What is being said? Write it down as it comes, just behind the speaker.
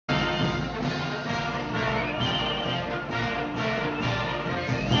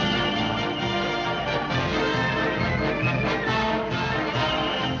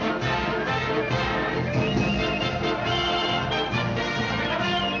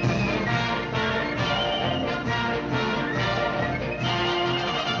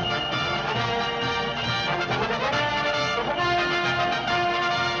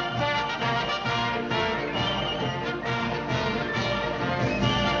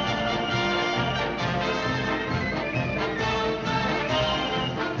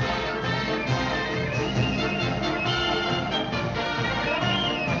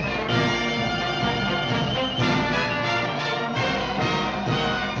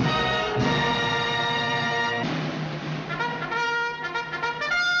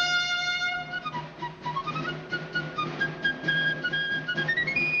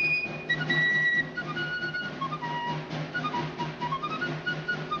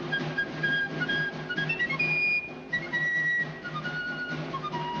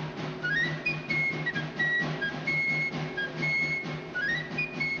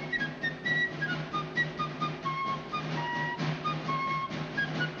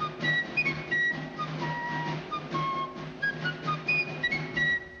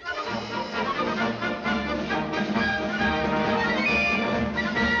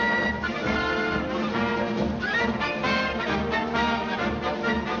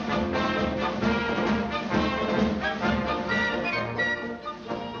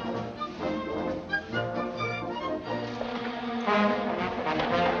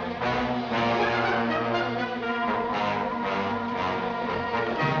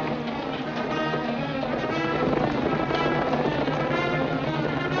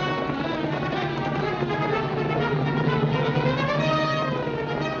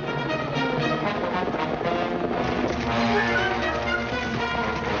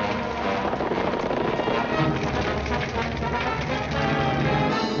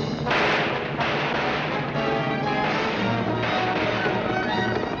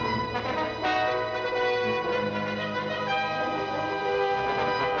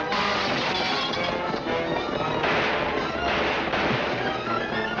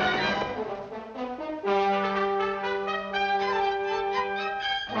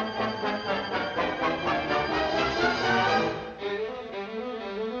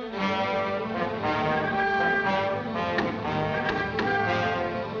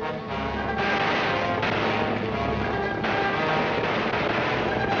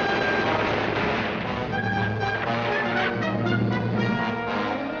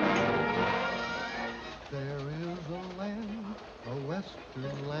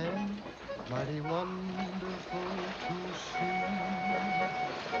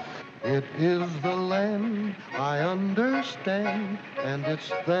is the land I understand, and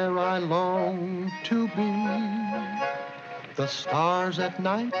it's there I long to be. The stars at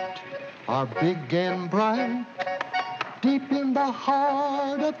night are big and bright, deep in the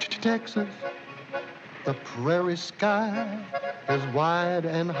heart of Texas. The prairie sky is wide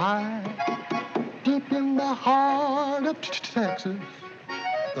and high, deep in the heart of Texas.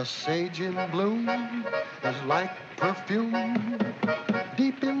 The sage in bloom is like perfume,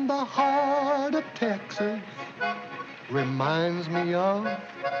 deep in the heart of Texas. Reminds me of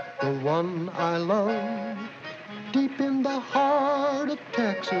the one I love, deep in the heart of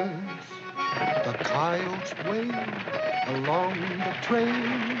Texas. The coyotes wail along the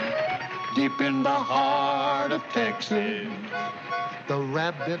trail, deep in the heart of Texas. The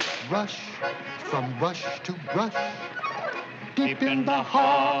rabbits rush from brush to brush, deep in the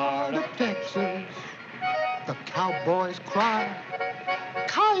heart of Texas. The cowboys cry,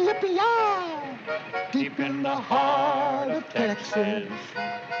 Calliope-ya, deep in the heart of Texas.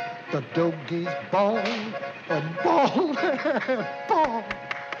 The doggies bawl and bawl and bawl,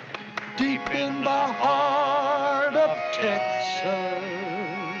 deep in the heart of Texas.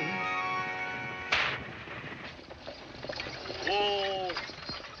 Whoa.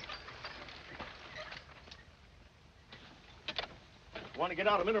 Want to get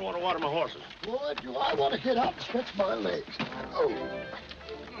out a minute or want to water my horses? Boy, do I want to get out and stretch my legs. Oh.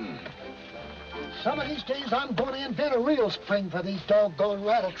 Some of these days, I'm going to invent a real spring for these doggone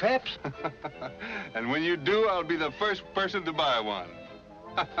rattle traps. And when you do, I'll be the first person to buy one.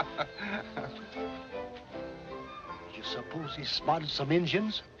 You suppose he spotted some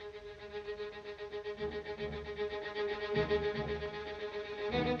Indians?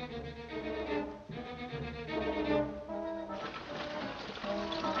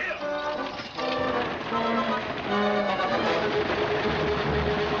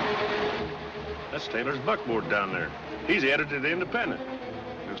 That's Taylor's buckboard down there. He's headed to the Independent.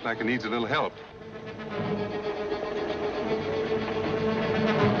 Looks like he needs a little help.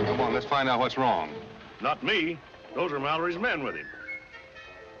 Come on, let's find out what's wrong. Not me. Those are Mallory's men with him.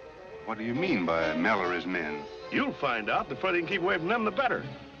 What do you mean by Mallory's men? You'll find out. The further you can keep away from them, the better.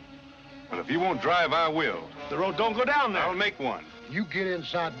 But if you won't drive, I will. The road don't go down there. I'll make one. You get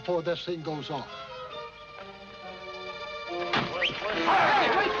inside before this thing goes off. Hey,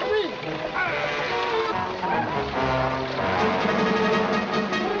 wait for me!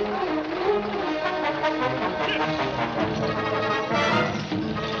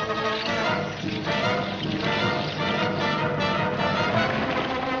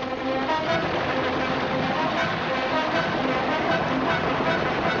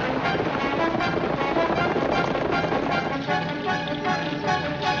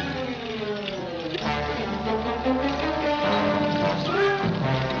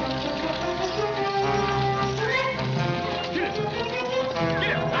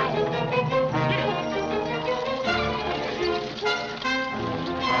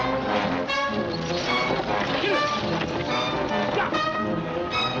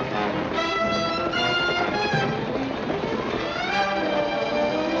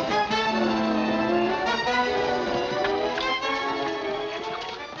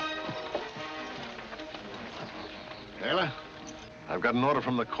 I've got an order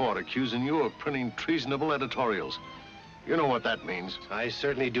from the court accusing you of printing treasonable editorials. You know what that means. I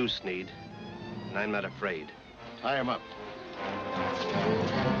certainly do, Sneed. And I'm not afraid. Tie him up.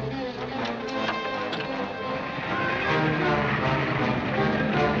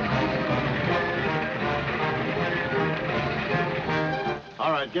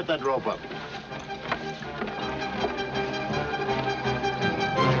 All right, get that rope up.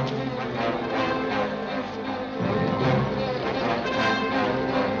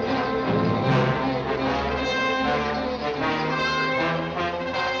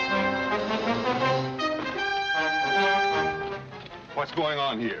 What's going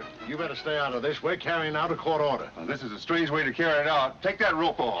on here? You better stay out of this. We're carrying out a court order. Well, this is a strange way to carry it out. Take that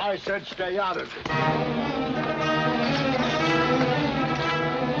rope off. I said stay out of it.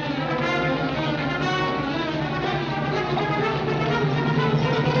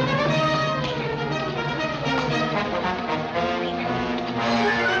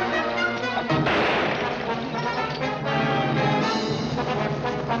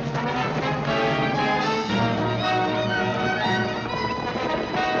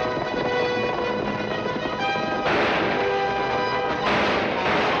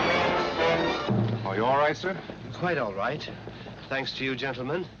 Sir? Quite all right. Thanks to you,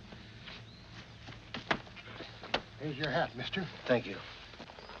 gentlemen. Here's your hat, mister. Thank you.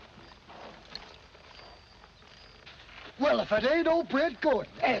 Well, if it ain't old Brent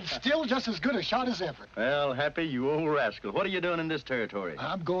Gordon, and still just as good a shot as ever. Well, Happy, you old rascal. What are you doing in this territory?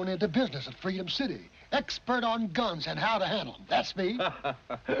 I'm going into business at Freedom City. Expert on guns and how to handle them. That's me.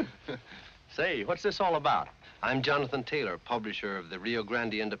 Say, what's this all about? I'm Jonathan Taylor, publisher of the Rio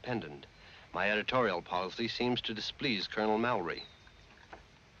Grande Independent. My editorial policy seems to displease Colonel Mallory.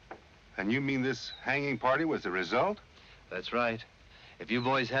 And you mean this hanging party was the result? That's right. If you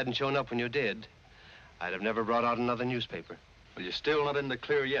boys hadn't shown up when you did, I'd have never brought out another newspaper. Well, you're still not in the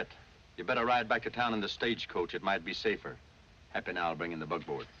clear yet. You better ride back to town in the stagecoach. It might be safer. Happy now, I'll bring in the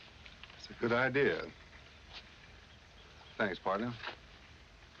bugboard. It's a good idea. Thanks, partner.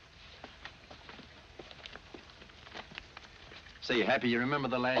 Say, Happy, you remember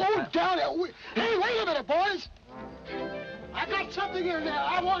the last Oh, time? down there. Hey, wait a minute, boys. I got something here now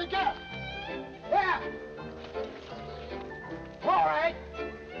I want to get. Yeah. All right.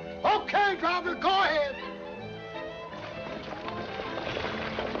 Okay, driver, go ahead.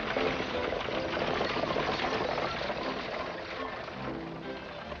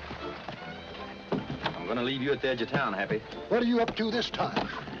 I'm gonna leave you at the edge of town, Happy. What are you up to this time?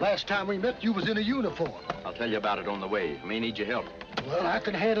 Last time we met, you was in a uniform. I'll tell you about it on the way. I may need your help. Well, I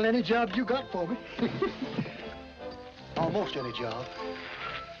can handle any job you got for me. Almost any job.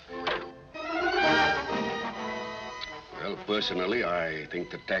 Well, personally, I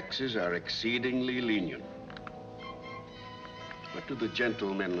think the taxes are exceedingly lenient. What do the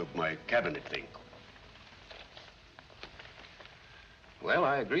gentlemen of my cabinet think? Well,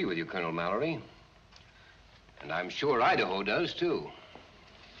 I agree with you, Colonel Mallory. And I'm sure Idaho does, too.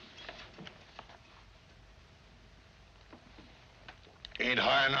 Ain't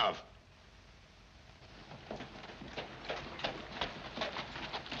high enough.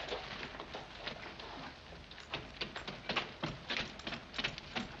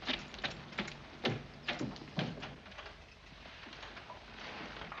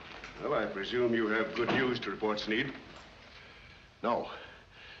 Well, I presume you have good news to report, Sneed. No.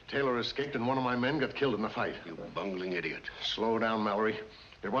 Taylor escaped and one of my men got killed in the fight. You bungling idiot. Slow down, Mallory.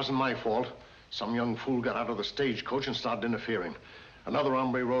 It wasn't my fault. Some young fool got out of the stagecoach and started interfering. Another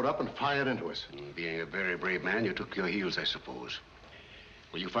hombre rode up and fired into us. Being a very brave man, you took your heels, I suppose.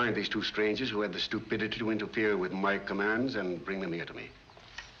 Will you find these two strangers who had the stupidity to interfere with my commands and bring them here to me?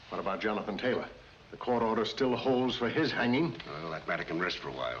 What about Jonathan Taylor? The court order still holds for his hanging. Well, that matter can rest for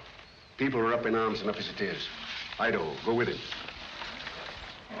a while. People are up in arms enough as it is. Idaho, go with him.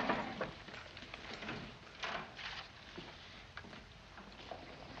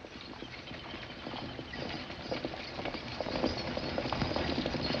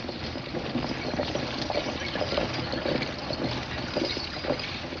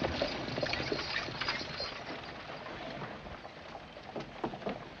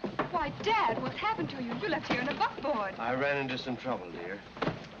 Why, Dad, what happened to you? You left here in a buckboard. I ran into some trouble, dear.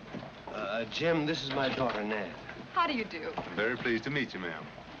 Jim, this is my daughter, Nan. How do you do? I'm very pleased to meet you, ma'am.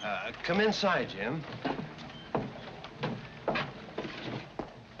 Come inside, Jim.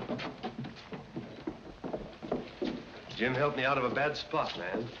 Jim helped me out of a bad spot,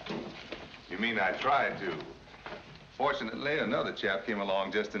 man. You mean I tried to? Fortunately, another chap came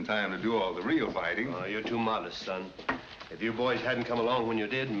along just in time to do all the real fighting. Oh, you're too modest, son. If you boys hadn't come along when you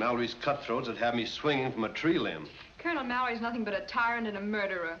did, Mallory's cutthroats would have me swinging from a tree limb. Colonel Mallory's nothing but a tyrant and a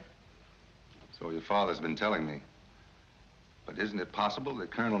murderer. So your father's been telling me. But isn't it possible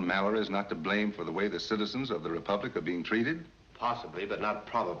that Colonel Mallory is not to blame for the way the citizens of the Republic are being treated? Possibly, but not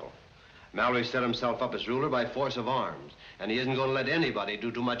probable. Mallory set himself up as ruler by force of arms, and he isn't going to let anybody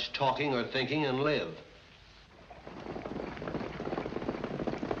do too much talking or thinking and live.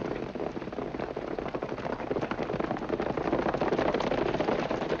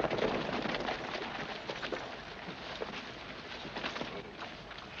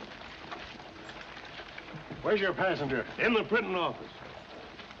 Where's your passenger? In the printing office.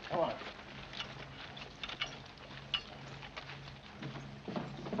 Come on.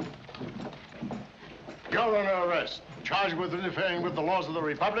 You're under arrest. Charged with interfering with the laws of the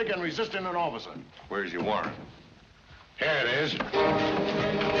Republic and resisting an officer. Where's your warrant? Here it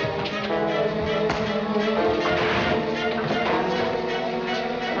is.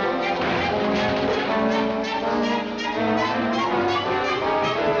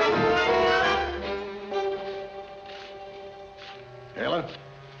 Taylor,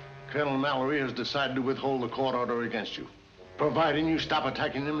 Colonel Mallory has decided to withhold the court order against you, providing you stop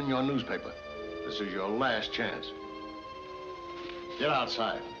attacking him in your newspaper. This is your last chance. Get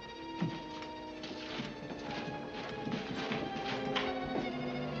outside.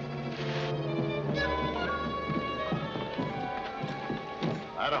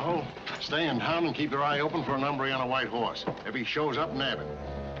 Idaho, Stay in town and keep your eye open for an hombre on a white horse. If he shows up, nab him.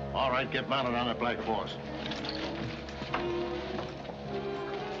 All right, get mounted on that black horse.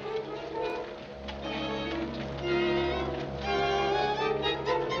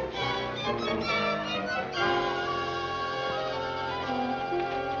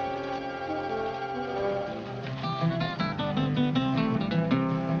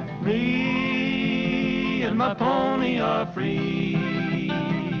 Me and my pony are free,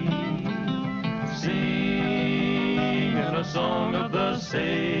 singing a song of the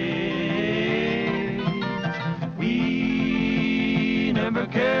sage. We never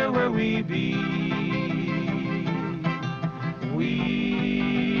care where we be,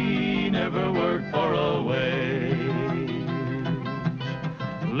 we never work for a wage.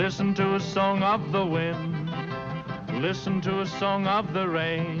 Listen to a song of the wind, listen to a song of the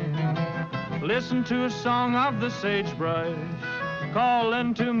rain, listen to a song of the sagebrush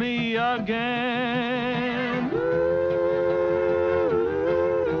calling to me again.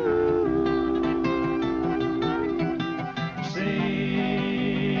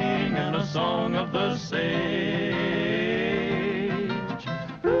 Singing a song of the sage.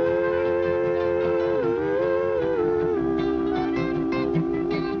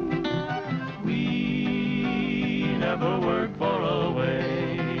 We never work for a wage.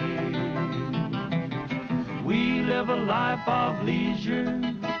 We live a life of leisure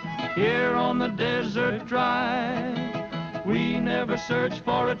here on the desert drive. We never search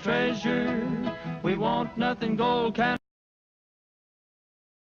for a treasure. We want nothing gold can.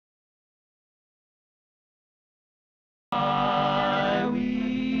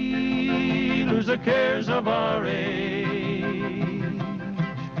 We lose the cares of our age,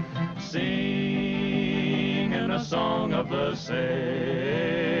 singing a song of the sage.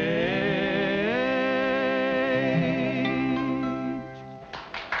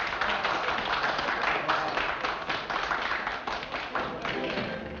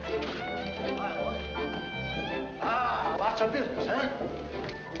 Lots of business, huh?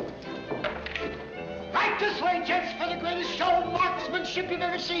 Right this way, gents, for the greatest show of marksmanship you've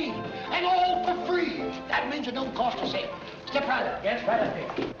ever seen. And all for free. That means it don't cost a cent. Step right up, gents, right up here.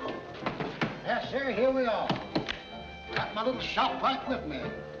 Yes, sir, here we are. Got my little shop right with me.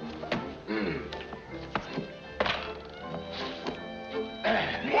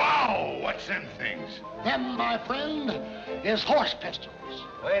 Wow, what's them things? Them, my friend, is horse pistols.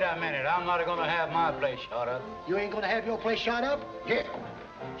 Wait a minute, I'm not gonna have my place shot up. You ain't gonna have your place shot up? Here,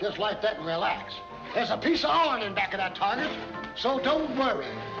 just like that and relax. There's a piece of iron in back of that target, so don't worry.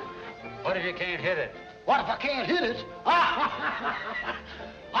 What if you can't hit it? What if I can't hit it? I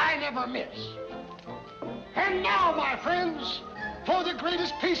never miss. And now, my friends, for the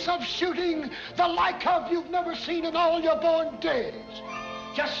greatest piece of shooting, the like of you've never seen in all your born days.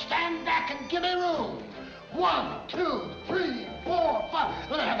 Just stand back and give me room. 1, 2, 3, 4, 5.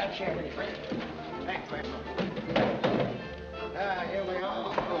 Let me have that chair, ready, friend. Thanks very much. Here we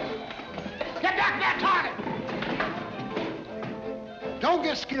are. Get back to that target! Don't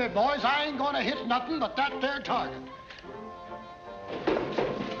get scared, boys. I ain't gonna hit nothing but that there target.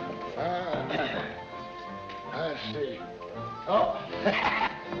 Let's see. Oh, I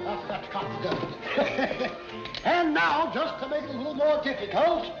forgot to cock the gun. And now, just to make it a little more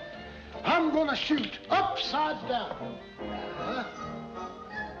difficult, I'm gonna shoot upside down.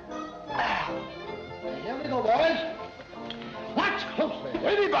 Here we go, boys. Watch closely.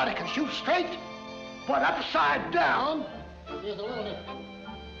 Anybody can shoot straight, but upside down is a little different.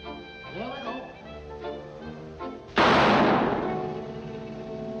 Here we go.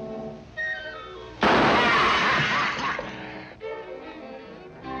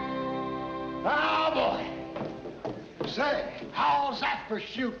 Oh, boy. Say, how's that for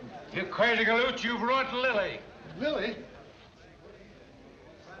shooting? You crazy galoot, you've ruined Lily. Lily?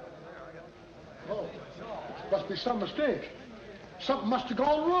 Oh, must be some mistake. Something must have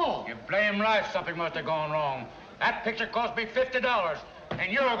gone wrong. You're blame right, something must have gone wrong. That picture cost me $50,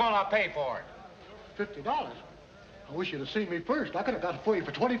 and you're gonna pay for it. $50? I wish you'd have seen me first. I could have got it for you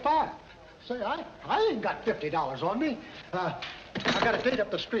for $25. Say, I ain't got $50 on me. I got a date up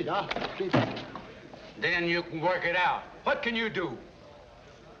the street. I'll see that. Then you can work it out. What can you do?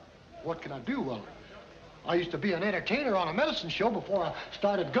 What can I do? Well, I used to be an entertainer on a medicine show before I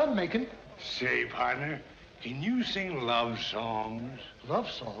started gun making. Say, partner, can you sing love songs? Love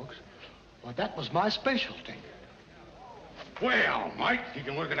songs? Well, that was my specialty. Well, Mike, you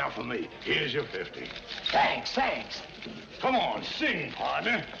can work it out for me. Here's your 50. Thanks. Come on, sing,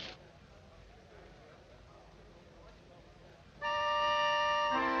 partner.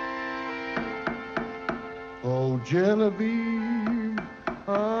 Oh, Genevieve,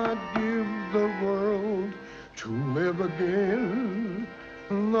 adieu. again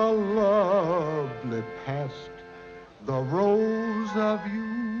the lovely past. The rose of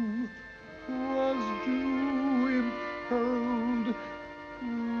you was dew impearled,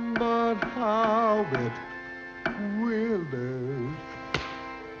 but how it withers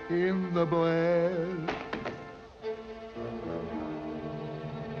in the blast.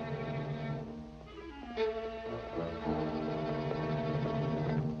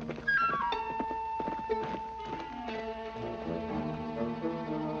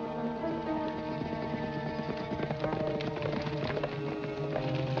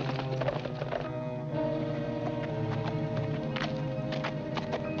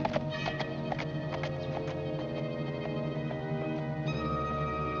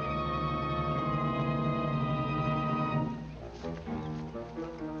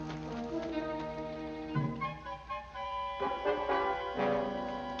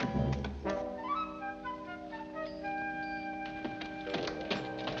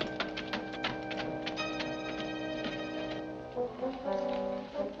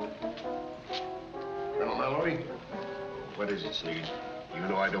 Colonel Mallory? What is it, Sneed? You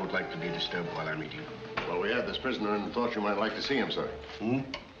know I don't like to be disturbed while I'm eating. Well, we had this prisoner and thought you might like to see him, sir. Hmm?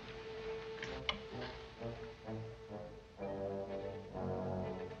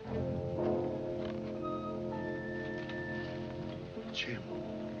 Jim.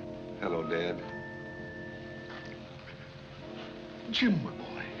 Hello, Dad. Jim, my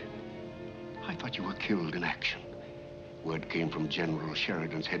boy. I thought you were killed in action. Word came from General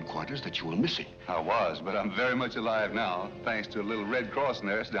Sheridan's headquarters that you were missing. I was, but I'm very much alive now, thanks to a little Red Cross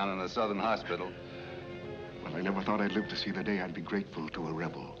nurse down in the Southern Hospital. Well, I never thought I'd live to see the day I'd be grateful to a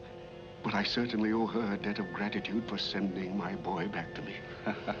rebel. But I certainly owe her a debt of gratitude for sending my boy back to me.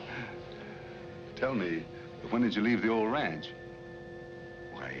 Tell me, when did you leave the old ranch?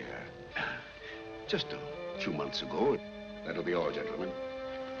 Why, just a few months ago. That'll be all, gentlemen.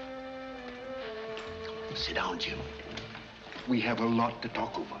 Sit down, Jim. We have a lot to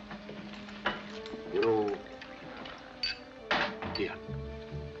talk over. You know, here.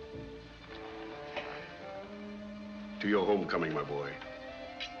 To your homecoming, my boy.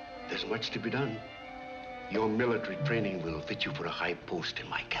 There's much to be done. Your military training will fit you for a high post in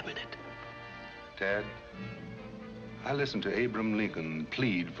my cabinet. Dad, I listened to Abraham Lincoln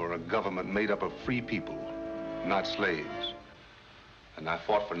plead for a government made up of free people, not slaves. And I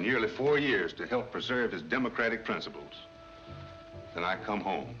fought for nearly 4 years to help preserve his democratic principles. Then I come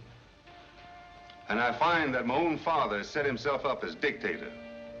home. And I find that my own father set himself up as dictator,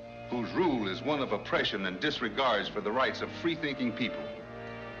 whose rule is one of oppression and disregards for the rights of free-thinking people.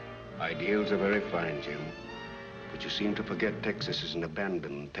 Ideals are very fine, Jim. But you seem to forget Texas is an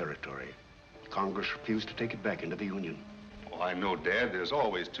abandoned territory. Congress refused to take it back into the Union. Oh, I know, Dad, there's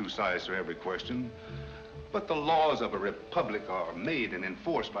always two sides to every question. But the laws of a republic are made and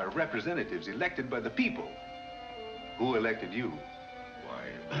enforced by representatives elected by the people. Who elected you?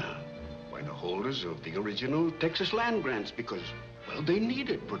 Why, the holders of the original Texas land grants, because, well, they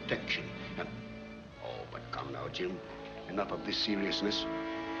needed protection. And, oh, but come now, Jim. Enough of this seriousness.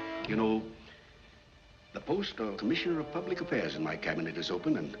 You know, the post of Commissioner of Public Affairs in my cabinet is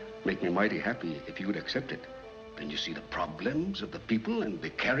open, and make me mighty happy if you would accept it. Then you see the problems of the people and the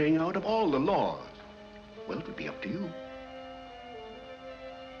carrying out of all the laws. Well, it would be up to you.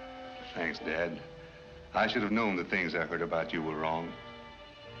 Thanks, Dad. I should have known the things I heard about you were wrong.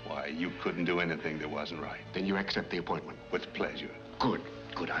 Why, you couldn't do anything that wasn't right. Then you accept the appointment? With pleasure. Good,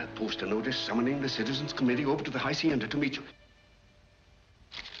 good. I'll post a notice summoning the Citizens Committee over to the Hacienda to meet you.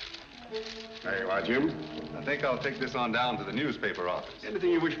 There you are, Jim. I think I'll take this on down to the newspaper office.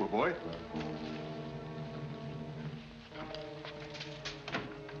 Anything you wish, my boy.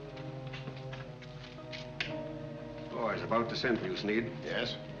 Oh, I was about to send for you, Sneed.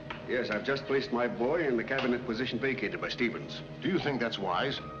 Yes? Yes, I've just placed my boy in the cabinet position vacated by Stevens. Do you think that's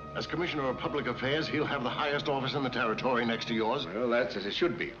wise? As Commissioner of Public Affairs, he'll have the highest office in the territory next to yours. Well, that's as it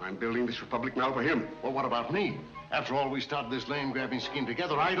should be. I'm building this republic now for him. Well, what about me? After all, we started this land-grabbing scheme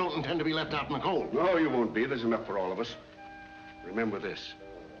together. I don't intend to be left out in the cold. No, you won't be. There's enough for all of us. Remember this.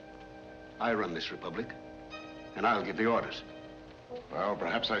 I run this republic, and I'll give the orders. Well,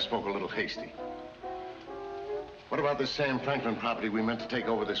 perhaps I spoke a little hasty. What about this Sam Franklin property we meant to take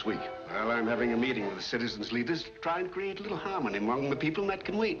over this week? Well, I'm having a meeting with the citizens' leaders to try and create a little harmony among the people, and that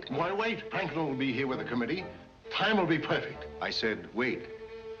can wait. Why wait? Franklin will be here with the committee. Time will be perfect. I said wait.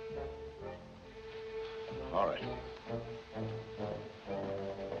 All right.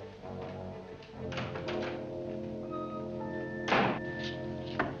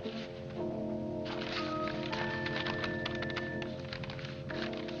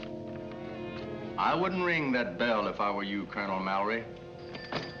 I wouldn't ring that bell if I were you, Colonel Mallory.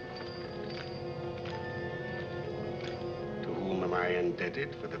 To whom am I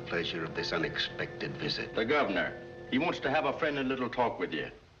indebted for the pleasure of this unexpected visit? The governor. He wants to have a friendly little talk with you.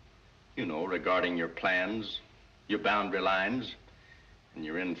 You know, regarding your plans, your boundary lines, and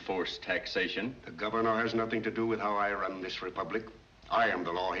your enforced taxation. The governor has nothing to do with how I run this republic. I am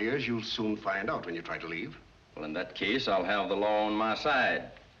the law here, as you'll soon find out when you try to leave. Well, in that case, I'll have the law on my side,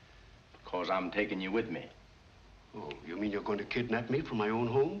 because I'm taking you with me. Oh, you mean you're going to kidnap me from my own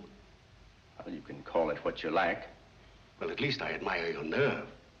home? Well, you can call it what you like. Well, at least I admire your nerve.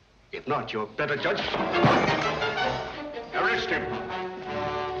 If not, you're better judge. Arrest him.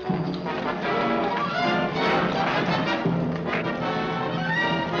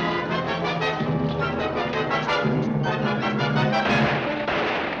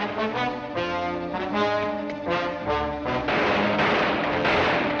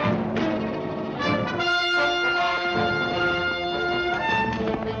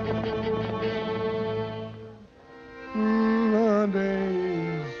 The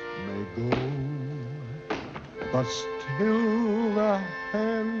days may go, but still the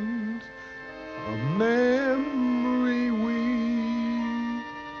hands of memory weave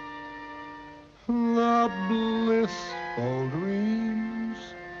the blissful dreams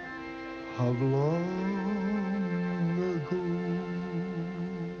of long ago.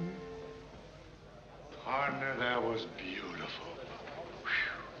 Partner, that was beautiful.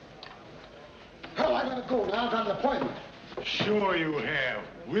 Hell, I gotta go now. I've got an appointment. Sure you have.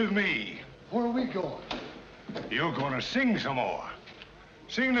 With me. Where are we going? You're gonna sing some more.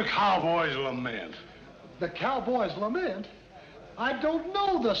 Sing the Cowboy's Lament. The Cowboy's Lament? I don't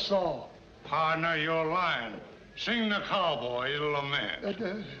know the song. Partner, you're lying. Sing the Cowboy's Lament.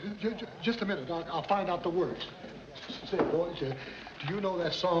 Just a minute. I'll find out the words. Say, boys, do you know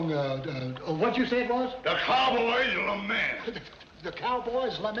that song, what'd you say it was? The Cowboy's Lament. The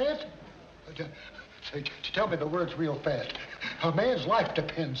Cowboy's Lament? Say, tell me the words real fast. A man's life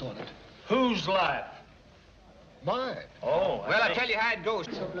depends on it. Whose life? Mine. Oh, Well, I'll tell you how it goes.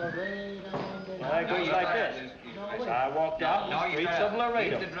 It goes like this. As I walked out in the streets of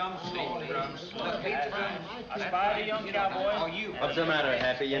Laredo, I spied a young cowboy. What's the matter,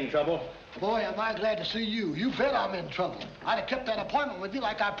 Happy? You in trouble? Boy, am I glad to see you. You bet I'm in trouble. I'd have kept that appointment with you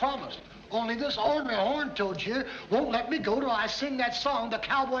like I promised. Only this ornery horn-toad here won't let me go till I sing that song, The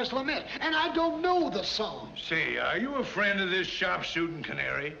Cowboy's Lament. And I don't know the song. Say, are you a friend of this sharpshooting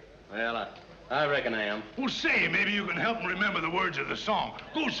canary? Well, I reckon I am. Well, say, maybe you can help me remember the words of the song.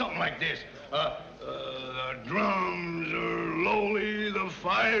 Goes something like this. The drums are lowly, the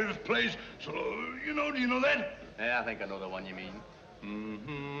fireplace. So, do you know that? Yeah, I think I know the one you mean.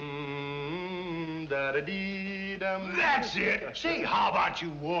 Da-da-dee-dum. That's it. Say, how about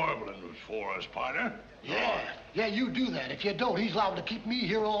you warbling for us, partner? Yeah, you do that. If you don't, he's liable to keep me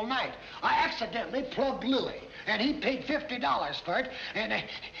here all night. I accidentally plugged Lily, and he paid $50 for it,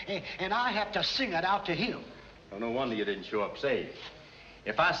 and I have to sing it out to him. Well, no wonder you didn't show up safe.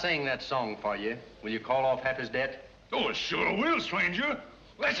 If I sing that song for you, will you call off Happy's debt? Oh, it sure will, stranger.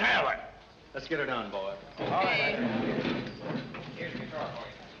 Let's have it. Let's get her done, boy. All right. Here's the guitar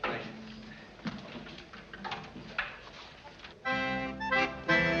for you.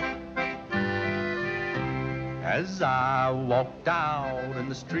 As I walked out in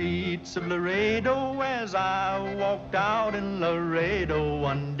the streets of Laredo, as I walked out in Laredo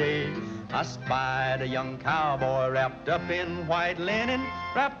one day, I spied a young cowboy wrapped up in white linen,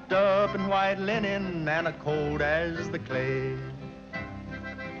 wrapped up in white linen and a cold as the clay.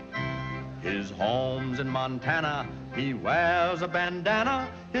 His home's in Montana, he wears a bandana,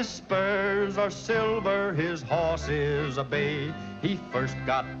 his spurs are silver, his horse is a bay. He first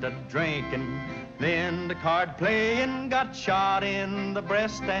got to drinking, then the card playing, got shot in the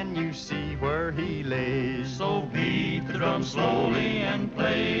breast, and you see where he lay. So beat the drum slowly and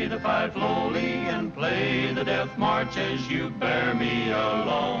play the fife lowly and play the death march as you bear me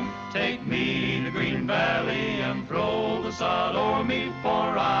along. Take me to Green Valley and throw the sod o'er me, for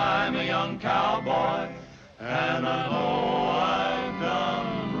I'm a young cowboy and I know I've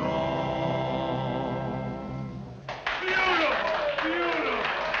done wrong. Beautiful.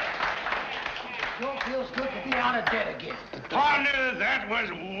 Sure feels good to be out of debt again. Partner, that was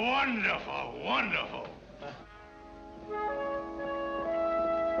wonderful.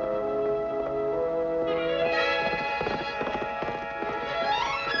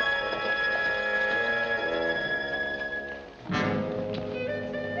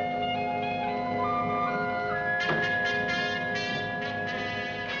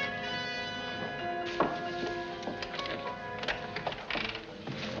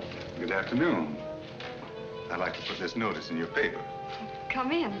 Good afternoon. I'd like to put this notice in your paper.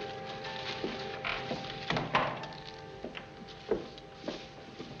 Come in.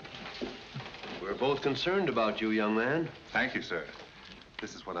 We're both concerned about you, young man. Thank you, sir.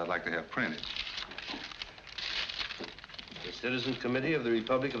 This is what I'd like to have printed. The Citizens Committee of the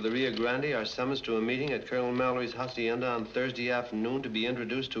Republic of the Rio Grande are summoned to a meeting at Colonel Mallory's hacienda on Thursday afternoon to be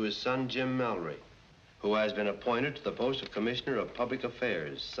introduced to his son, Jim Mallory, who has been appointed to the post of Commissioner of Public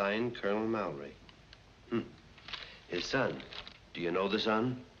Affairs, signed Colonel Mallory. His son. Do you know the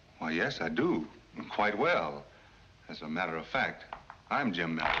son? Why, yes, I do. Quite well. As a matter of fact, I'm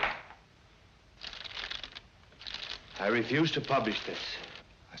Jim Mallory. I refuse to publish this.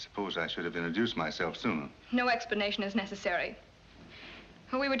 I suppose I should have introduced myself sooner. No explanation is necessary.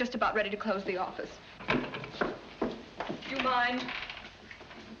 We were just about ready to close the office. Do you mind?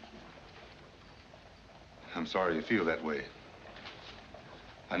 I'm sorry you feel that way.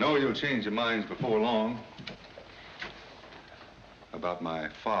 I know you'll change your minds before long. About my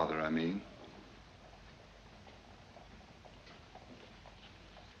father, I mean.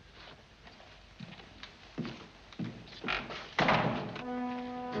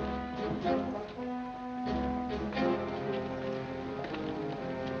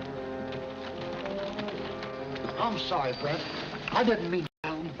 I'm sorry, Brent. I didn't mean to.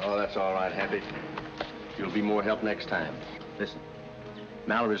 Oh, that's all right, Happy. You'll be more help next time. Listen,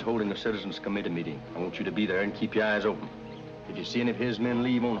 Mallory's holding a Citizens Committee meeting. I want you to be there and keep your eyes open. If you see any of his men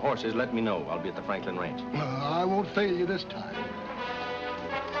leave on horses, let me know. I'll be at the Franklin Ranch. I won't fail you this time.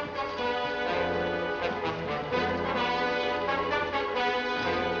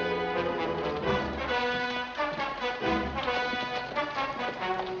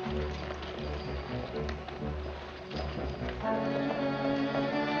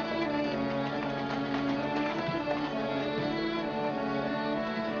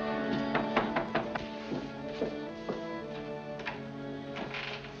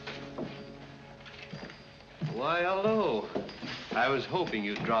 Why, hello. I was hoping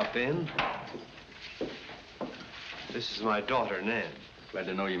you'd drop in. This is my daughter, Nan. Glad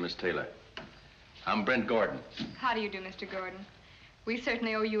to know you, Miss Taylor. I'm Brent Gordon. How do you do, Mr. Gordon? We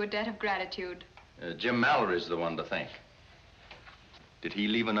certainly owe you a debt of gratitude. Jim Mallory's the one to thank. Did he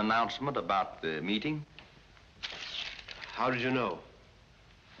leave an announcement about the meeting? How did you know?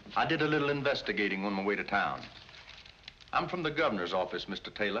 I did a little investigating on my way to town. I'm from the governor's office,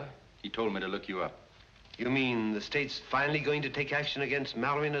 Mr. Taylor. He told me to look you up. You mean the state's finally going to take action against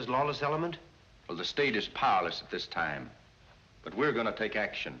Mallory and his lawless element? Well, the state is powerless at this time, but we're going to take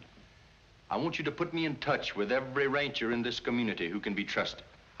action. I want you to put me in touch with every rancher in this community who can be trusted.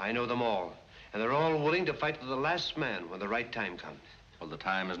 I know them all, and they're all willing to fight to the last man when the right time comes. Well, the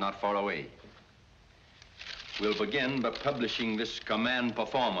time is not far away. We'll begin by publishing this command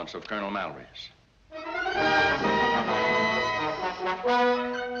performance of Colonel Mallory's.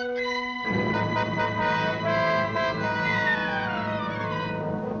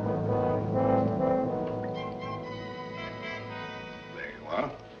 There you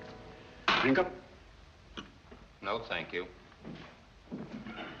are. Drink up? No, thank you.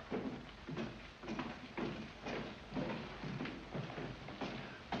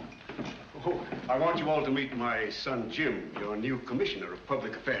 Oh, I want you all to meet my son, Jim, your new commissioner of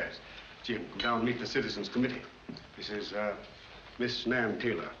public affairs. Jim, come down and meet the Citizens Committee. This is, Miss Nan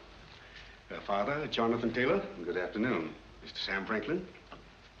Taylor. Her father, Jonathan Taylor. Good afternoon. Mr. Sam Franklin.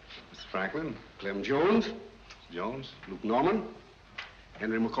 Mr. Franklin. Clem Jones. Jones. Luke Norman.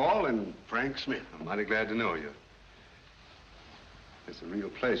 Henry McCall and Frank Smith. I'm mighty glad to know you. It's a real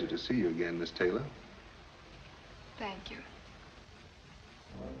pleasure to see you again, Miss Taylor. Thank you.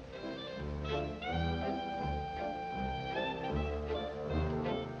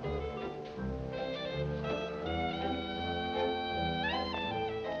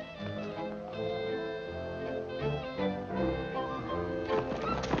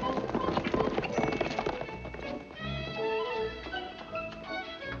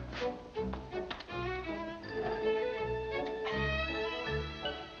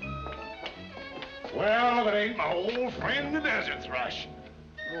 Well, if it ain't my old friend, the desert thrush.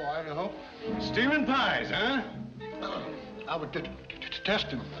 Oh, I know. Stealing pies, huh? I was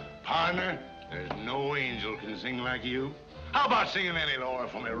testing. Partner, there's no angel can sing like you. How about singing any lower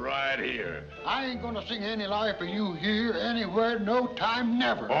for me right here? I ain't gonna sing any lie for you here, anywhere, no time,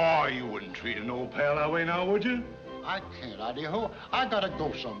 never. Oh, you wouldn't treat an old pal that way now, would you? I can't, Idaho. I gotta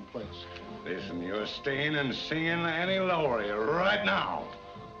go someplace. Listen, you're staying and singing any lower here right now.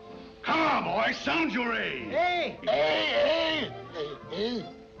 Come on, boy, sound your A. Hey.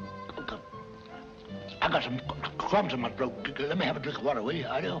 I got some crumbs in my throat. Let me have a drink of water, will you,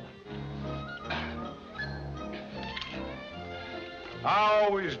 Idaho? I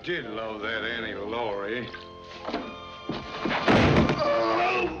always did love that Annie Laurie.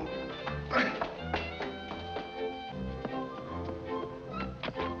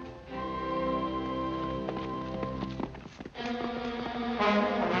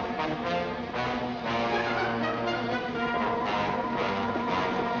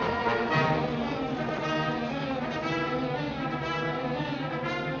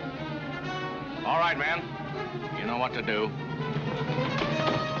 All right, man. You know what to do.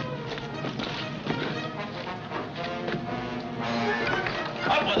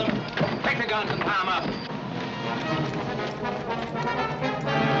 Up with them. Take the guns and tie them up.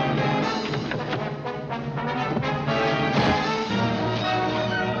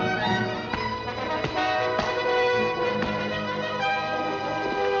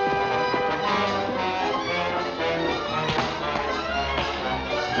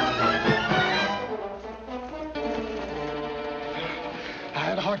 I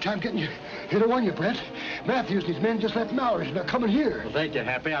had a hard time getting you here to warn you, Brent. Matthews and his men just left Mallory's and they're coming here. Well, thank you,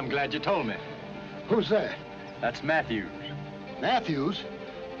 Happy. I'm glad you told me. Who's that? That's Matthews. Matthews?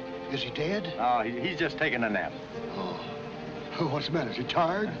 Is he dead? Oh, he's just taking a nap. Oh, what's the matter? Is he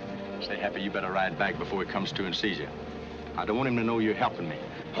tired? Say, Happy, you better ride back before he comes to and sees you. I don't want him to know you're helping me.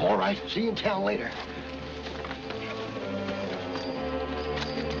 All right. See you in town later.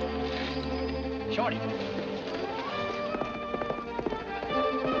 Shorty.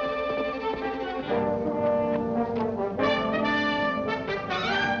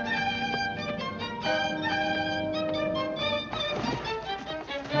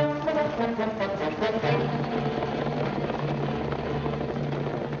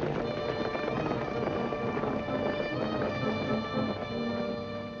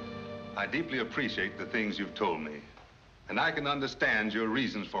 I deeply appreciate the things you've told me, and I can understand your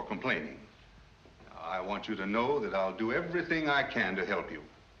reasons for complaining. I want you to know that I'll do everything I can to help you.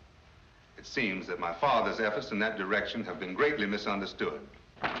 It seems that my father's efforts in that direction have been greatly misunderstood.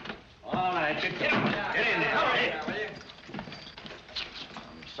 All right, get in there. Hurry.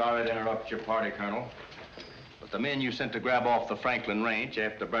 I'm sorry to interrupt your party, Colonel, but the men you sent to grab off the Franklin Ranch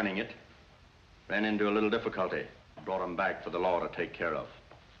after burning it ran into a little difficulty. Brought them back for the law to take care of.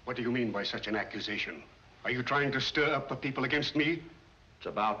 What do you mean by such an accusation? Are you trying to stir up the people against me? It's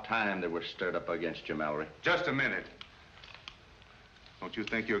about time they were stirred up against you, Mallory. Just a minute. Don't you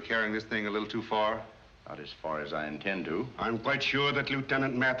think you're carrying this thing a little too far? Not as far as I intend to. I'm quite sure that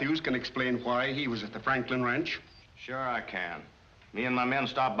Lieutenant Matthews can explain why he was at the Franklin Ranch. Sure I can. Me and my men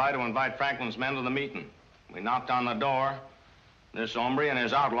stopped by to invite Franklin's men to the meeting. We knocked on the door. This hombre and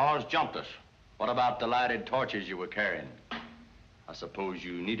his outlaws jumped us. What about the lighted torches you were carrying? I suppose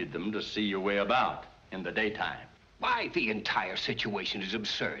you needed them to see your way about in the daytime. Why, the entire situation is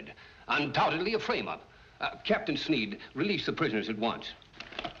absurd. Undoubtedly a frame-up. Captain Sneed, release the prisoners at once.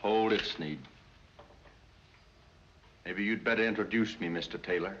 Hold it, Sneed. Maybe you'd better introduce me, Mr.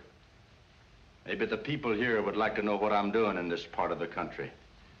 Taylor. Maybe the people here would like to know what I'm doing in this part of the country.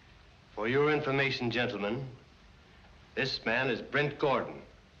 For your information, gentlemen, this man is Brent Gordon,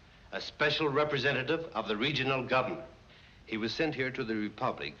 a special representative of the regional government. He was sent here to the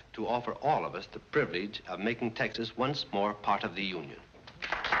Republic to offer all of us the privilege of making Texas once more part of the Union.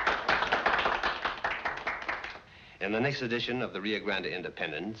 In the next edition of the Rio Grande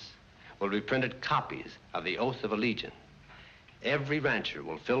Independence will be printed copies of the Oath of Allegiance. Every rancher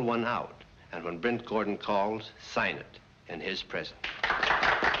will fill one out, and when Brent Gordon calls, sign it in his presence.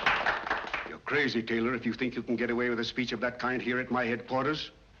 You're crazy, Taylor, if you think you can get away with a speech of that kind here at my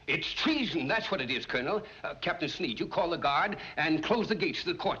headquarters. It's treason, that's what it is, Colonel. Captain Sneed, you call the guard and close the gates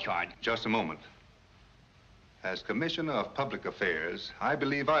to the courtyard. Just a moment. As Commissioner of Public Affairs, I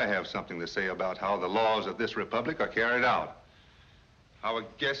believe I have something to say about how the laws of this republic are carried out. Our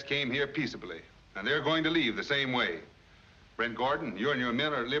guests came here peaceably, and they're going to leave the same way. Brent Gordon, you and your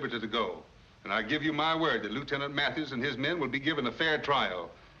men are at liberty to go. And I give you my word that Lieutenant Matthews and his men will be given a fair trial,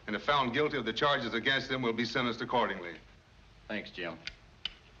 and if found guilty of the charges against them, will be sentenced accordingly. Thanks, Jim.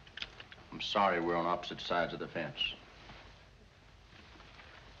 I'm sorry we're on opposite sides of the fence.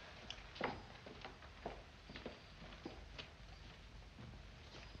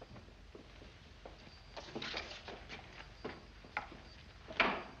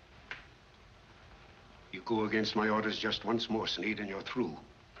 You go against my orders just once more, Sneed, and you're through.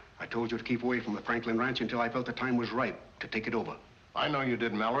 I told you to keep away from the Franklin Ranch until I felt the time was ripe to take it over. I know you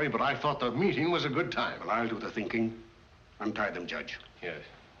did, Mallory, but I thought the meeting was a good time. Well, I'll do the thinking. Untie them, Judge. Yes.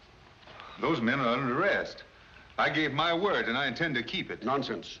 Those men are under arrest. I gave my word, and I intend to keep it.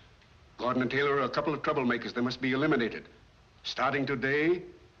 Nonsense. Gordon and Taylor are a couple of troublemakers. They must be eliminated. Starting today,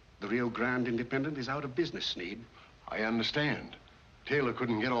 the Rio Grande Independent is out of business, Sneed. I understand. Taylor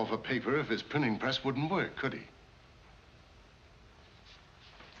couldn't get off a paper if his printing press wouldn't work, could he?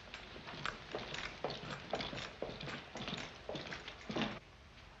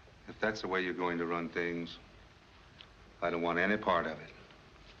 If that's the way you're going to run things, I don't want any part of it.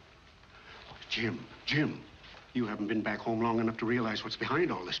 Jim, you haven't been back home long enough to realize what's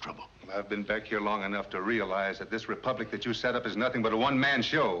behind all this trouble. I've been back here long enough to realize that this republic that you set up is nothing but a one-man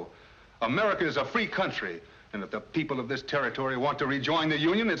show. America is a free country, and if the people of this territory want to rejoin the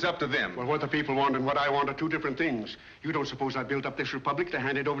Union, it's up to them. Well, what the people want and what I want are two different things. You don't suppose I built up this republic to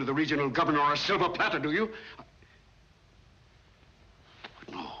hand it over to the regional governor on a silver platter, do you?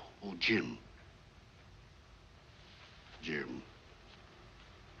 But no. Oh, Jim.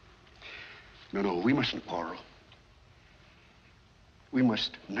 No, we mustn't quarrel. We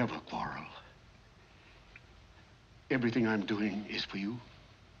must never quarrel. Everything I'm doing is for you.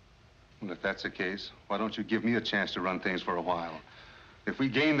 Well, if that's the case, why don't you give me a chance to run things for a while? If we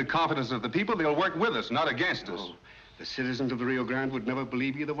gain the confidence of the people, they'll work with us, not against us. The citizens of the Rio Grande would never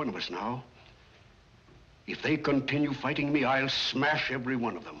believe either one of us now. If they continue fighting me, I'll smash every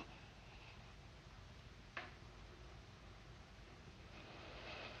one of them.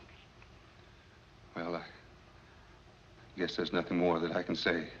 Well, I guess there's nothing more that I can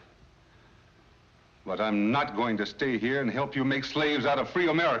say. But I'm not going to stay here and help you make slaves out of free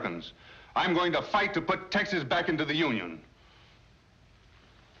Americans. I'm going to fight to put Texas back into the Union.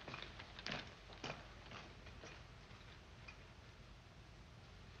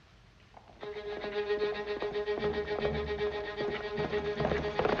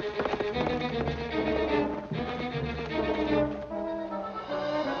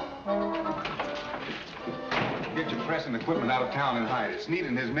 Equipment out of town and hide it. Sneed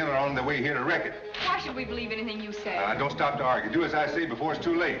and his men are on their way here to wreck it. Why should we believe anything you say? Don't stop to argue. Do as I say before it's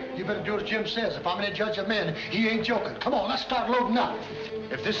too late. You better do as Jim says. If I'm any judge of men, he ain't joking. Come on, let's start loading up.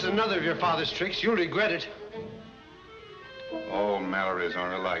 If this is another of your father's tricks, you'll regret it. All Mallorys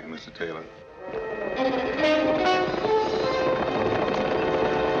aren't alike, Mr. Taylor.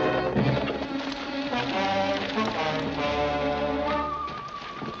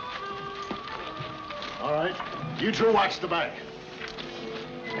 All right. You two watch the back.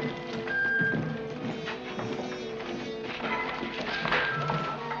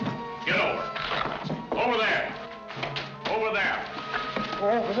 Get over. Over there. Over there.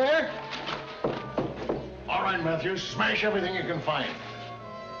 Over there? All right, Matthews. Smash everything you can find.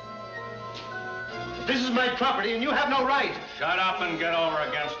 This is my property, and you have no right. Shut up and get over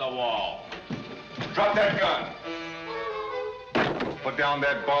against the wall. Drop that gun. Put down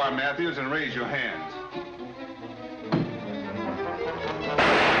that bar, Matthews, and raise your hands.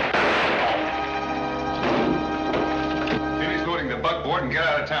 Finish loading the buckboard and get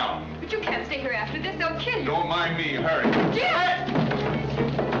out of town. But you can't stay here after this. They'll kill you. Don't mind me. Hurry. Jim!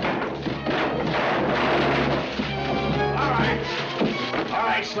 All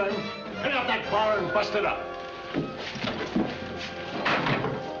right, Slim. Pick up that bar and bust it up.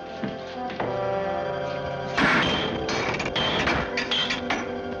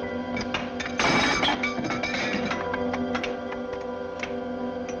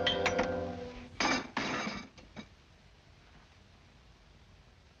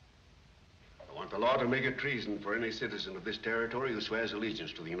 To make it treason for any citizen of this territory who swears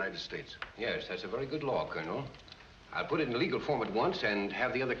allegiance to the United States. Yes, that's a very good law, Colonel. I'll put it in legal form at once and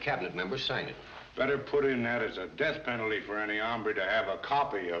have the other cabinet members sign it. Better put in that as a death penalty for any hombre to have a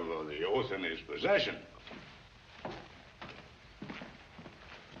copy of the oath in his possession.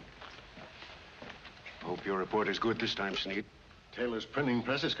 Hope your report is good this time, Sneed. Taylor's printing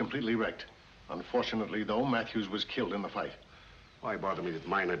press is completely wrecked. Unfortunately, though, Matthews was killed in the fight. Why bother me with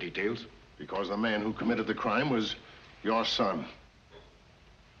minor details? Because the man who committed the crime was your son.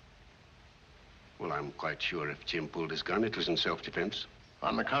 Well, I'm quite sure if Jim pulled his gun, it was in self-defense.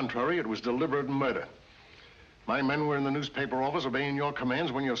 On the contrary, it was deliberate murder. My men were in the newspaper office obeying your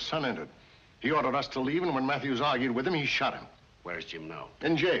commands when your son entered. He ordered us to leave, and when Matthews argued with him, he shot him. Where's Jim now?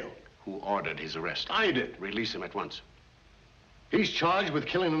 In jail. Who ordered his arrest? I did. Release him at once. He's charged with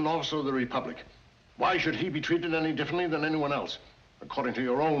killing an officer of the Republic. Why should he be treated any differently than anyone else? According to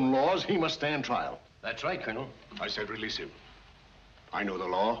your own laws, he must stand trial. That's right, Colonel. I said release him. I know the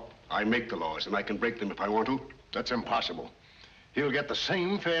law. I make the laws, and I can break them if I want to. That's impossible. He'll get the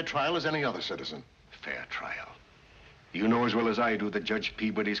same fair trial as any other citizen. Fair trial? You know as well as I do that Judge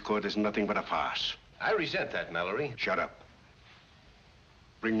Peabody's court is nothing but a farce. I resent that, Mallory. Shut up.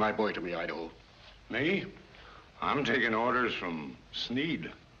 Bring my boy to me, Idaho. Me? I'm taking orders from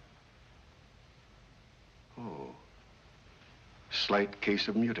Sneed. Oh. Slight case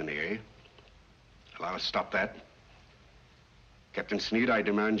of mutiny, eh? Well, I'll stop that. Captain Sneed, I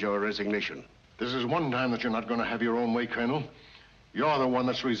demand your resignation. This is one time that you're not going to have your own way, Colonel. You're the one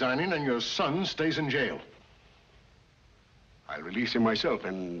that's resigning, and your son stays in jail. I'll release him myself,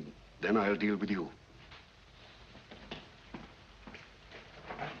 and then I'll deal with you.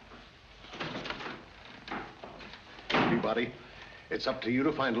 Peabody, it's up to you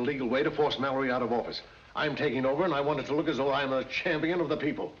to find a legal way to force Mallory out of office. I'm taking over, and I want it to look as though I'm a champion of the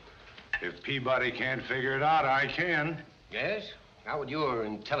people. If Peabody can't figure it out, I can. Yes? How would your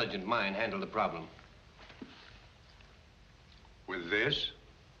intelligent mind handle the problem? With this?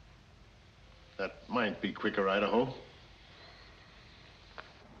 That might be quicker, Idaho.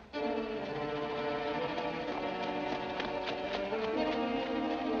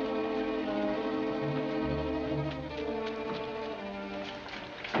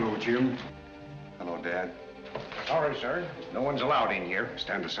 Hello, Jim. Hello, Dad. Sorry, sir. No one's allowed in here.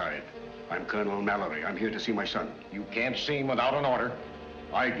 Stand aside. I'm Colonel Mallory. I'm here to see my son. You can't see him without an order.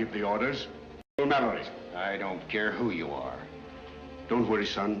 I give the orders. Colonel Mallory. I don't care who you are. Don't worry,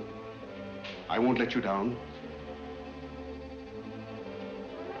 son. I won't let you down.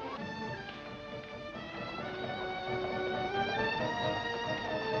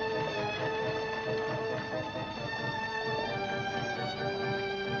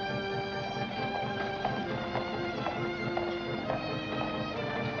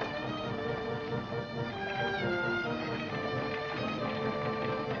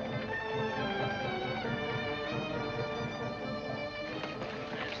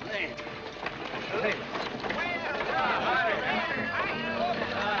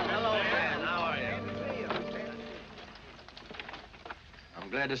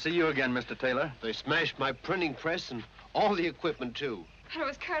 Glad to see you again, Mr. Taylor. They smashed my printing press and all the equipment, too. It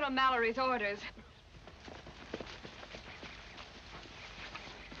was Colonel Mallory's orders.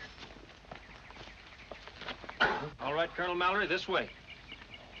 All right, Colonel Mallory, this way.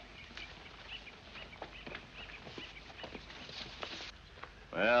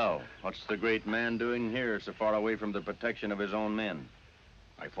 Well, what's the great man doing here so far away from the protection of his own men?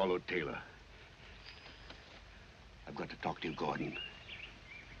 I followed Taylor. I've got to talk to you, Gordon.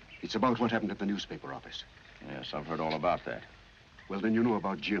 It's about what happened at the newspaper office. Yes, I've heard all about that. Well, then you know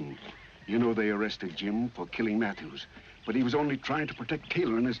about Jim. You know they arrested Jim for killing Matthews. But he was only trying to protect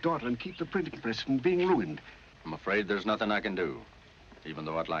Taylor and his daughter and keep the printing press from being ruined. I'm afraid there's nothing I can do, even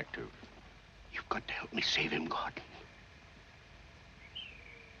though I'd like to. You've got to help me save him, Gordon.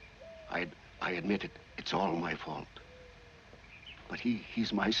 I admit it. It's all my fault. But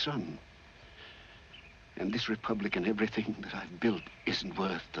he's my son. And this republic and everything that I've built isn't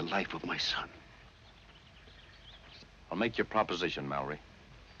worth the life of my son. I'll make your proposition, Mallory.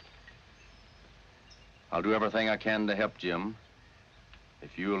 I'll do everything I can to help Jim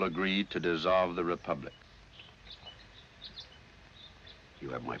if you'll agree to dissolve the republic. You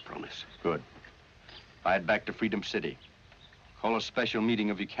have my promise. Good. I head back to Freedom City. Call a special meeting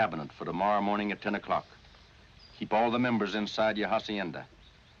of your cabinet for tomorrow morning at 10 o'clock. Keep all the members inside your hacienda.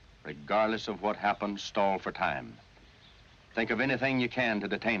 Regardless of what happens, stall for time. Think of anything you can to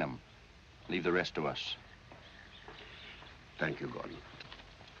detain them. Leave the rest to us. Thank you, Gordon.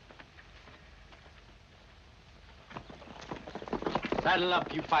 Saddle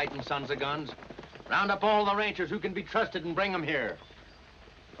up, you fighting sons of guns. Round up all the rangers who can be trusted and bring them here.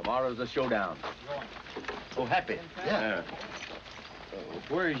 Tomorrow's the showdown. Oh, Happy. Yeah.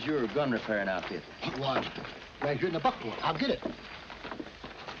 Where's your gun repairing outfit? One. Right here in the buckboard. I'll get it.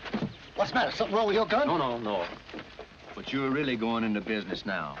 What's the matter? Something wrong with your gun? No. But you're really going into business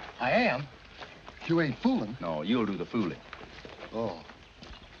now. I am. You ain't fooling. No, you'll do the fooling. Oh.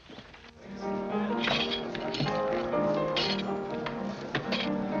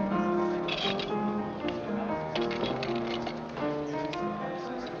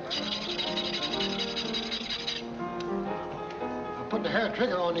 I put the hair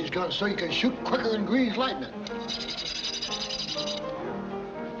trigger on these guns so you can shoot quicker than greased lightning.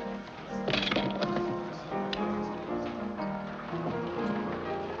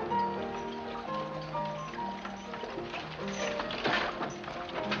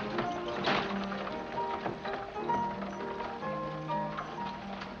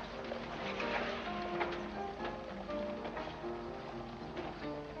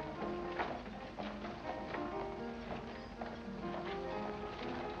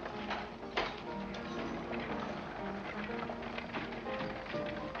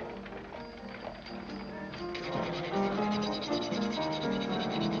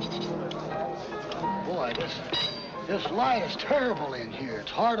 Boy, this light is terrible in here.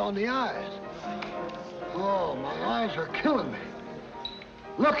 It's hard on the eyes. Oh, my eyes are killing me.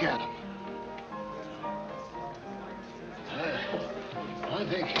 Look at them. I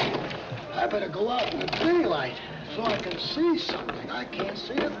think I better go out in the daylight so I can see something. I can't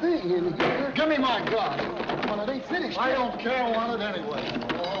see a thing in here. Give me my gun. Well, it ain't finished. I don't care what it anyway.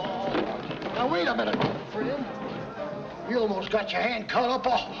 Oh, now, wait a minute, friend. You almost got your hand cut up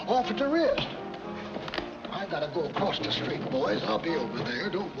off at the wrist. I gotta go across the street, boys. I'll be over there.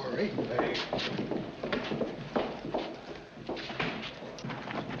 Don't worry. Hey.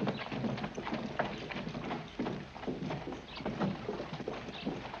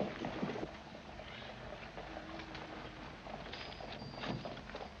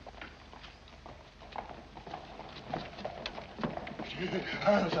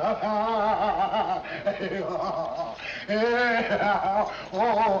 It's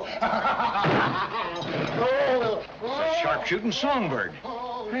a sharpshooting songbird.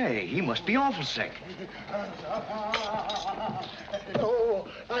 Hey, he must be awful sick. Oh,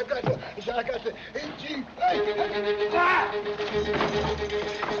 I got the Jeep. Did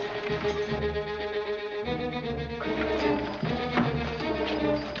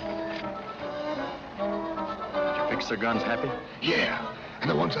you fix their guns, Happy? Yeah, and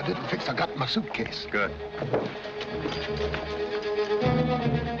the ones I didn't fix, I got in my suitcase. Good.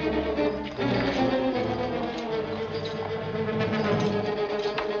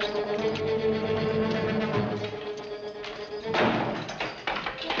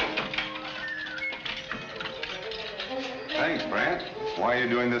 Thanks, Brant. Why are you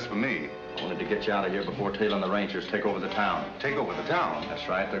doing this for me? I wanted to get you out of here before Taylor and the Rangers take over the town. Take over the town? That's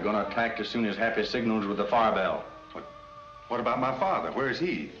right. They're going to attack as soon as Happy signals with the fire bell. What about my father? Where is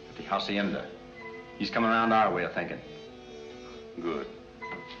he? At the hacienda. He's coming around our way of thinking. Good.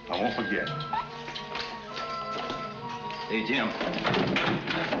 I won't forget. Hey, Jim.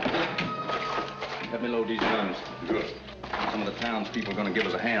 Let me load these guns. Good. Some of the townspeople are going to give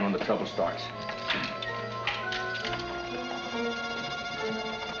us a hand when the trouble starts.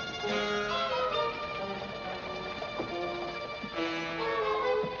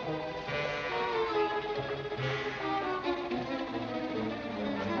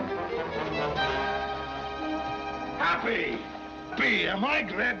 Happy! B, am I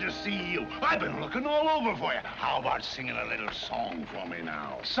glad to see you. I've been looking all over for you. How about singing a little song for me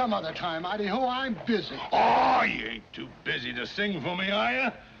now? Some other time, Idaho. I'm busy. Oh, you ain't too busy to sing for me, are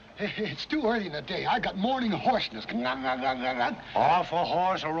you? It's too early in the day. I got morning hoarseness. Off a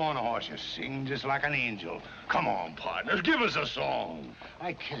horse or on a horse, you sing just like an angel. Come on, partners, give us a song.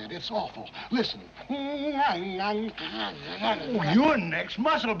 I can't. It's awful. Listen. Oh, you're next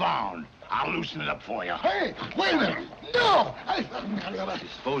muscle bound. I'll loosen it up for you. Hey, wait a minute. No! You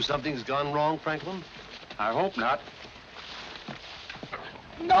suppose something's gone wrong, Franklin? I hope not.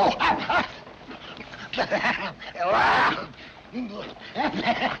 No! I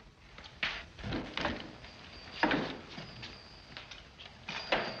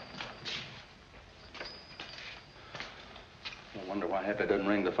wonder why Happy doesn't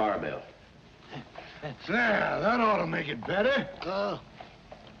ring the fire bell. There, that ought to make it better.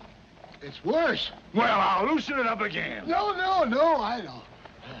 It's worse. Well, I'll loosen it up again. No, I know.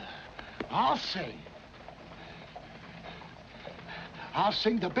 I'll sing. I'll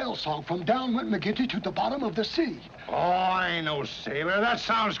sing the bell song from down went McGinty to the bottom of the sea. Oh, I ain't no sailor. That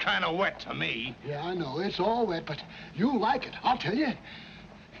sounds kind of wet to me. Yeah, I know. It's all wet, but you'll like it. I'll tell you.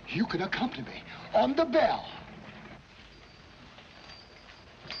 You can accompany me on the bell.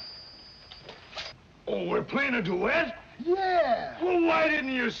 Oh, we're playing a duet? Yeah. Well, why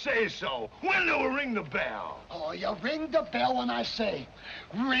didn't you say so? When do we ring the bell? Oh, you ring the bell when I say,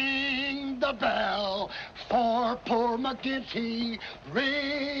 ring the bell for poor McGinty.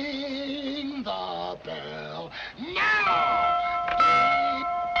 Ring the bell now.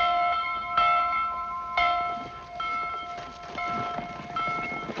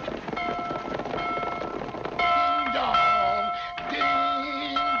 Ding dong,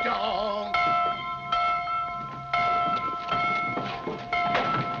 ding dong.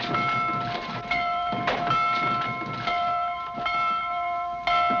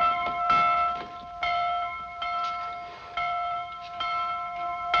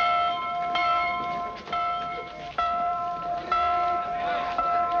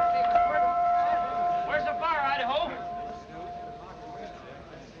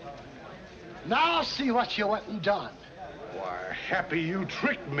 Now see what you went and done. Why, Happy, you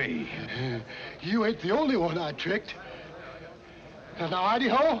tricked me. You ain't the only one I tricked. Now,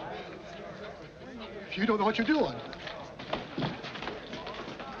 Idaho, you don't know what you're doing.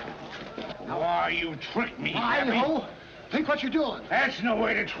 Why, you tricked me, Happy. Idaho, think what you're doing. That's no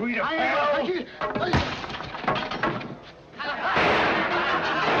way to treat a Idaho, pal.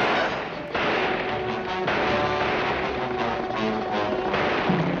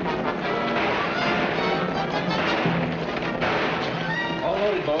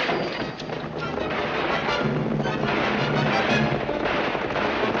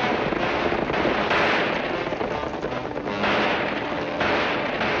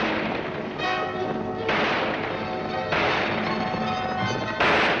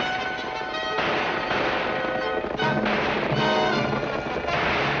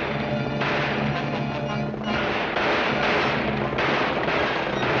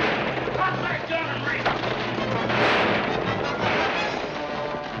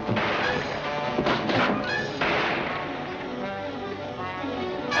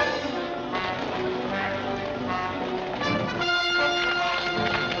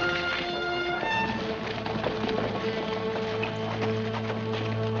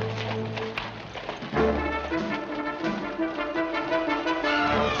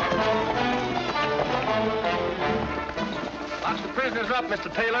 Up,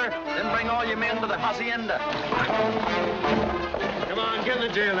 Mr. Taylor. Then bring all your men to the hacienda. Come on, get in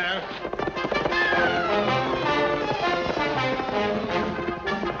the jail there.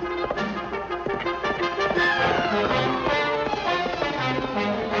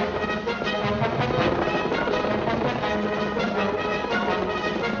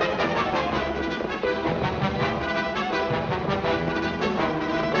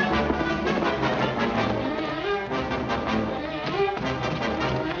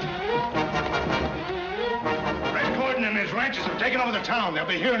 Ranchers have taken over the town. They'll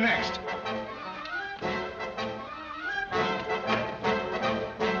be here next.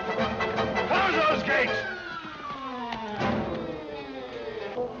 Close those gates!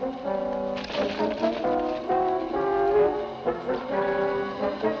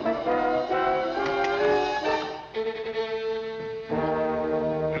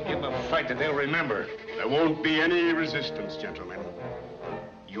 We'll give them a fight that they'll remember. There won't be any resistance, gentlemen.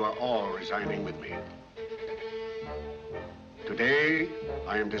 You are all resigning with me. Today,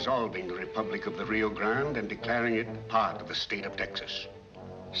 I am dissolving the Republic of the Rio Grande and declaring it part of the state of Texas.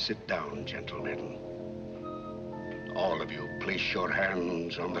 Sit down, gentlemen. All of you, place your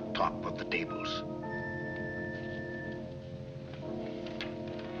hands on the top of the tables.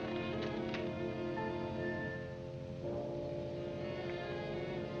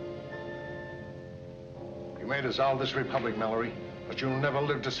 You may dissolve this republic, Mallory, but you'll never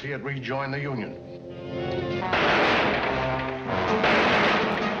live to see it rejoin the Union.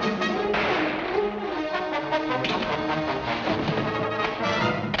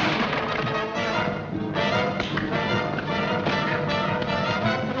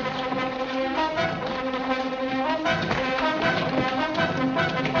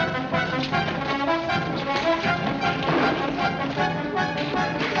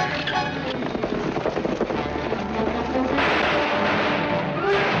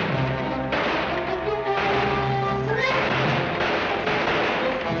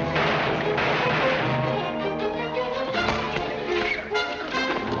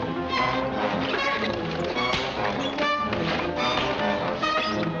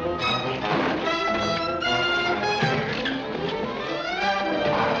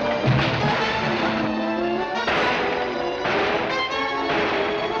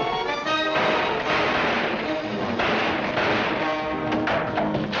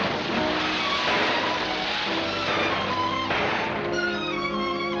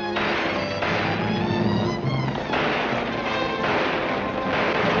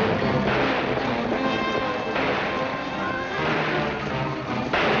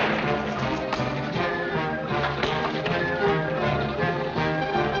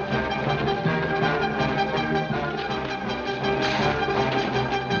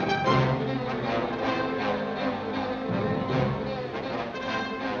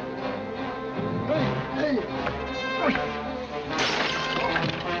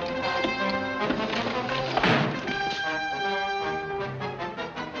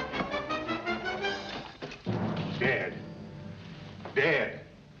 Dead.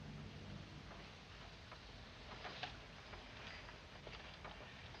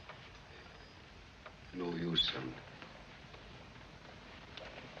 No use, son.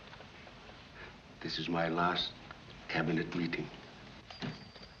 This is my last cabinet meeting.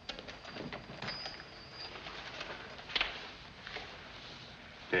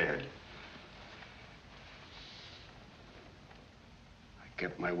 Dead. I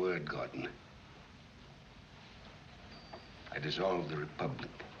kept my word, Gordon. I dissolved the Republic.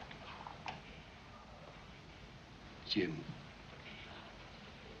 Jim,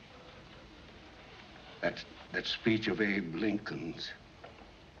 that speech of Abe Lincoln's,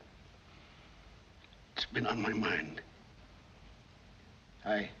 it's been on my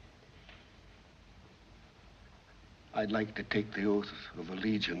I'd like to take the oath of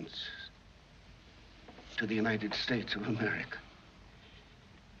allegiance to the United States of America.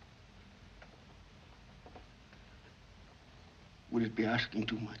 Would it be asking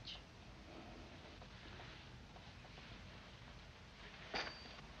too much?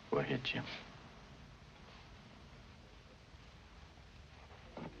 Go ahead, Jim.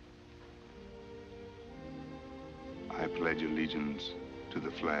 I pledge allegiance to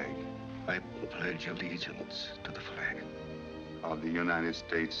the flag I pledge allegiance to the flag of the United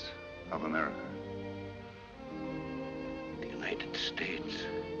States of America the United States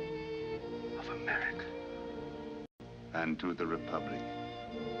of America and to the republic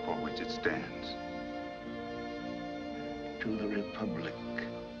for which it stands. to the republic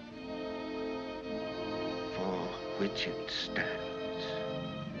for which it stands.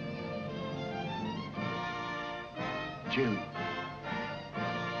 Jim.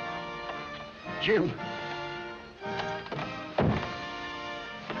 Jim.